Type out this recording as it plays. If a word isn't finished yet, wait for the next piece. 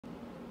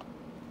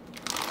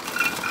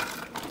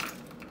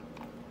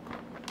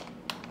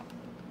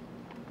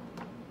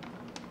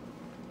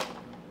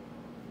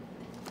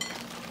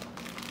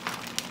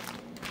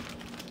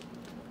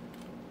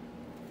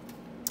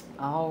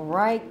All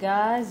right,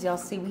 guys, y'all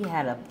see we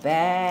had a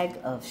bag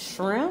of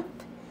shrimp.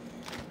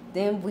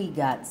 Then we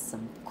got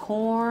some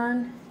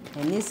corn,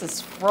 and this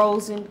is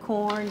frozen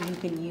corn. You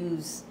can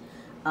use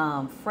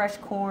fresh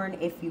corn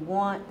if you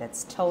want.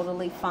 That's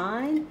totally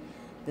fine.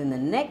 Then the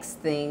next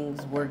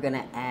things we're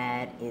gonna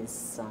add is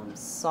some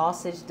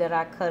sausage that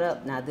I cut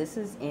up. Now this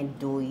is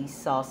andouille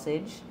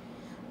sausage.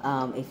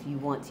 If you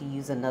want to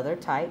use another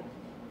type,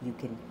 you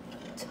can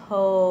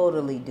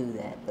totally do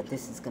that. But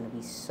this is gonna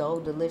be so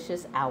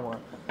delicious. Our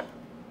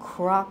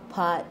crock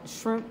pot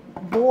shrimp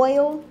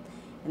boil.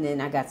 And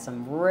then I got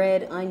some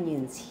red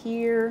onions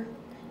here.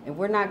 And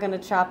we're not gonna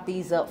chop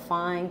these up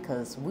fine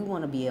because we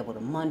wanna be able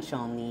to munch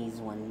on these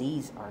when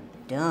these are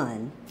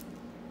done.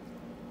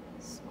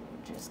 So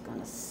we're just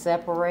gonna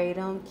separate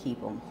them, keep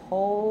them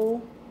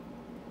whole.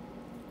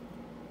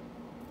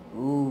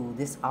 Ooh,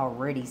 this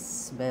already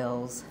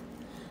smells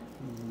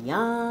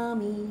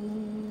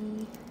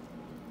yummy.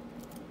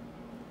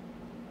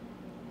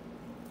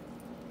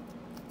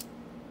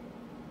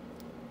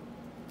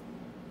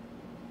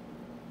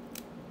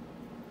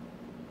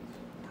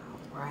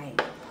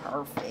 Right,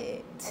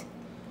 perfect.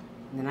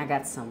 And then I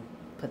got some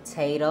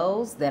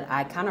potatoes that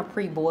I kind of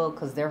pre-boiled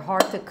because they're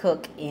hard to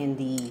cook in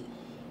the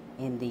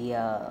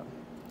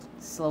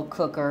slow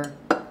cooker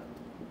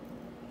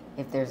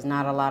if there's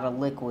not a lot of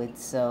liquid.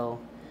 So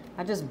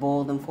I just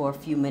boiled them for a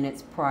few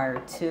minutes prior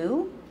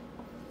to.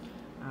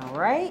 All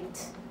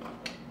right.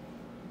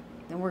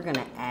 Then we're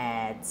gonna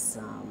add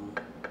some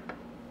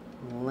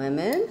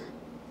lemon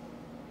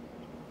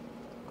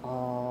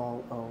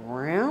all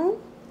around.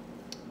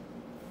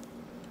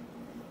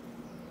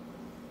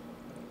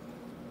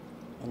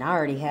 And I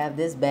already have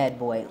this bad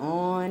boy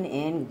on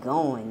and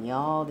going,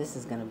 y'all. This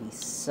is gonna be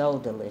so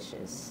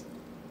delicious.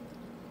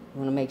 You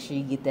wanna make sure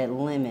you get that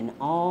lemon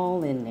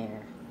all in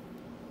there.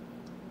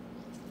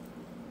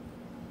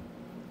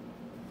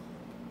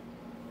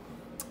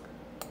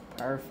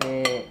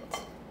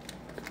 Perfect.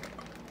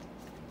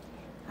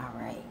 All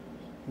right,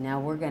 now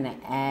we're gonna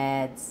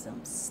add some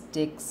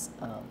sticks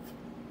of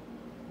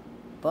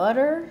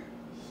butter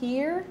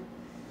here.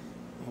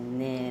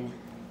 And then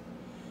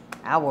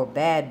our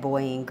bad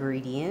boy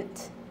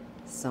ingredient,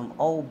 some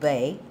Old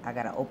Bay. I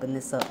gotta open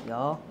this up,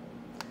 y'all,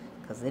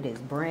 because it is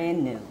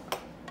brand new.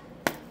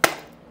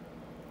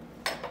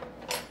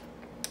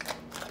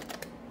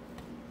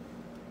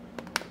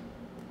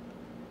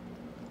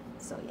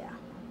 So yeah,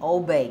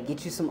 Old Bay.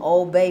 Get you some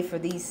Old Bay for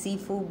these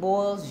seafood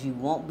boils. You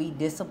won't be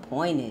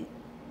disappointed.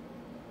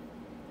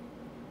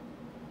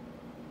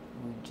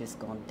 We're just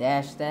gonna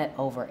dash that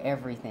over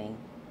everything.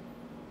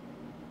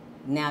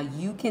 Now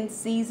you can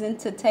season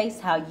to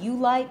taste how you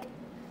like.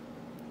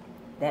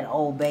 That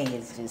Old Bay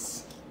is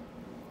just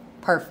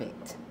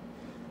perfect.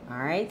 All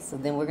right, so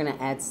then we're gonna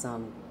add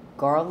some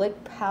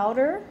garlic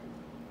powder.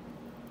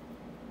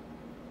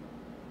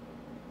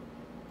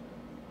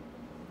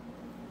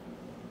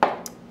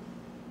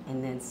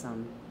 And then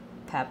some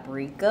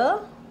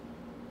paprika.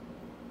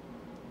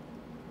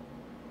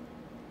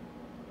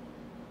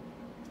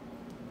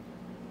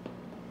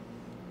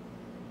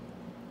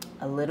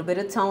 A little bit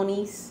of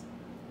Tony's.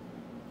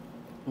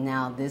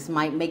 Now, this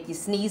might make you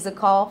sneeze or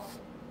cough.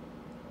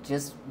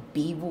 Just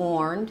be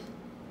warned.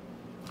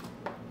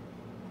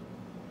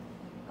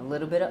 A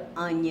little bit of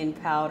onion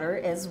powder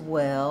as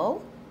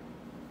well.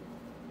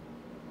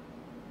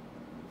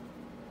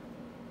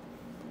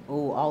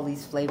 Oh, all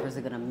these flavors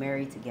are gonna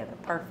marry together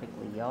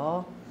perfectly,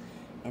 y'all.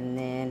 And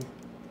then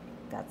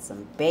got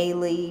some bay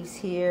leaves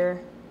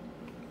here.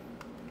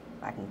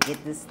 If I can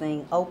get this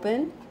thing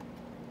open.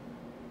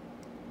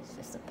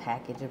 Just a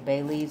package of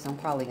bay leaves. I'm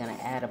probably gonna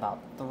add about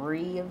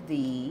 3 of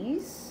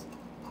these.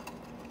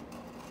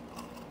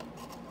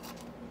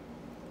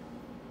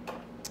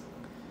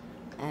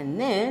 And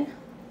then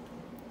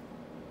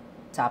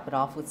top it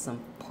off with some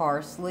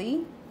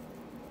parsley.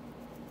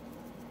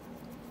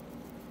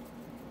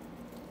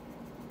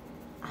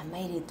 I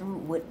made it through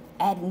with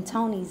adding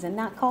Tony's and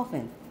not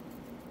coughing.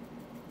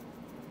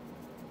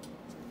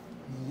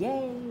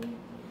 Yay.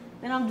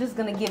 Then I'm just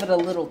gonna give it a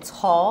little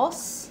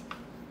toss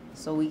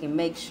so we can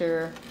make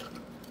sure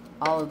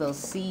all of those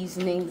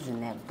seasonings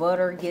and that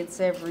butter gets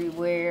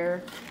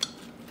everywhere.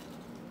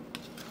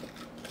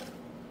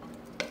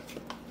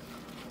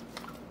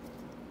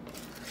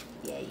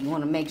 Yeah, you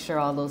wanna make sure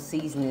all those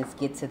seasonings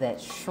get to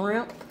that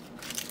shrimp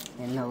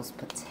and those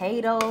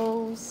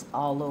potatoes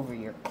all over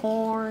your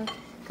corn,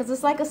 because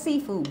it's like a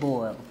seafood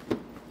boil,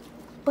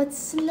 but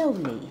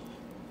slowly.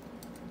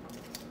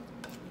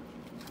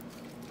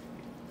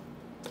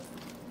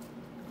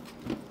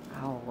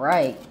 All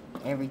right,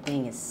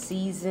 everything is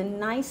seasoned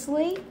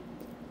nicely.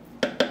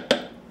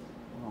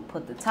 I'm gonna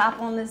put the top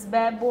on this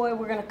bad boy.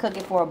 We're gonna cook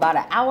it for about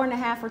 1.5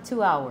 hours or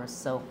 2 hours.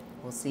 So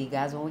we'll see you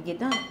guys when we get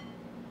done.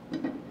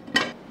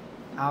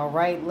 All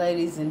right,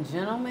 ladies and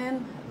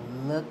gentlemen,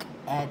 look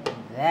at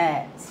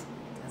that.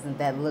 Doesn't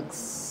that look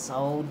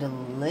so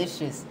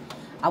delicious?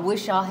 I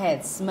wish y'all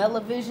had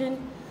smell-o-vision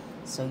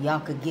so y'all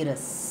could get a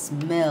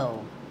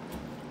smell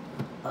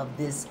of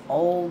this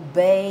Old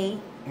Bay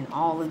and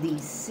all of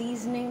these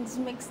seasonings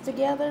mixed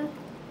together.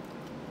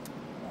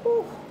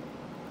 Whew.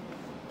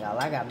 Y'all,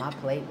 I got my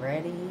plate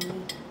ready.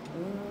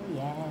 Ooh,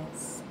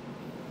 yes.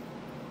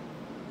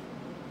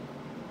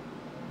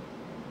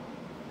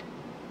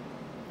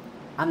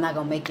 I'm not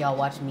gonna make y'all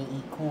watch me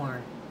eat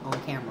corn on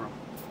camera.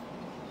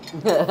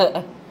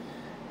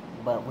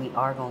 But we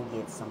are gonna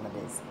get some of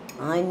this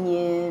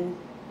onion.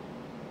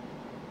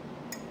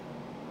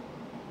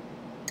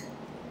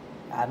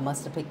 I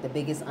must have picked the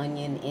biggest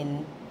onion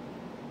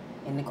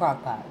in the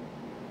crock pot.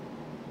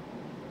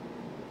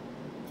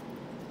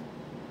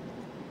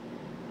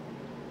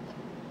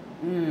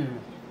 Mmm.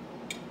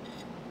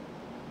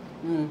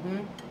 Mm-hmm.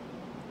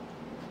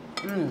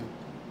 Mmm.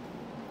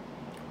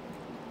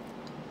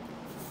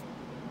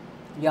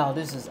 Y'all,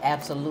 this is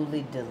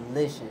absolutely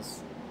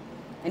delicious.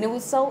 And it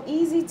was so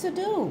easy to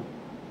do.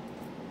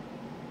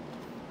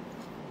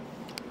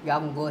 Y'all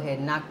can go ahead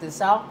and knock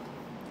this out.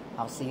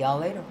 I'll see y'all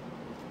later.